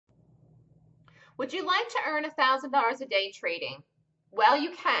Would you like to earn $1,000 a day trading? Well,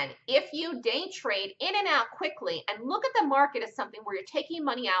 you can if you day trade in and out quickly and look at the market as something where you're taking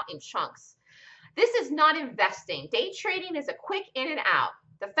money out in chunks. This is not investing. Day trading is a quick in and out.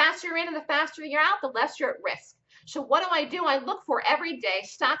 The faster you're in and the faster you're out, the less you're at risk. So what do? I look for every day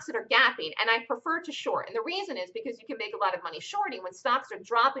stocks that are gapping, and I prefer to short. And the reason is because you can make a lot of money shorting. When stocks are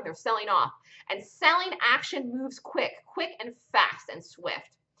dropping, they're selling off. And selling action moves quick and fast and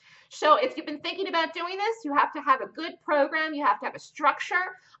swift. So if you've been thinking about doing this, you have to have a good program. You have to have a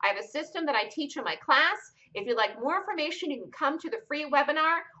structure. I have a system that I teach in my class. If you'd like more information, you can come to the free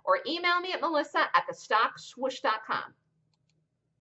webinar or email me at melissa@thestockswoosh.com.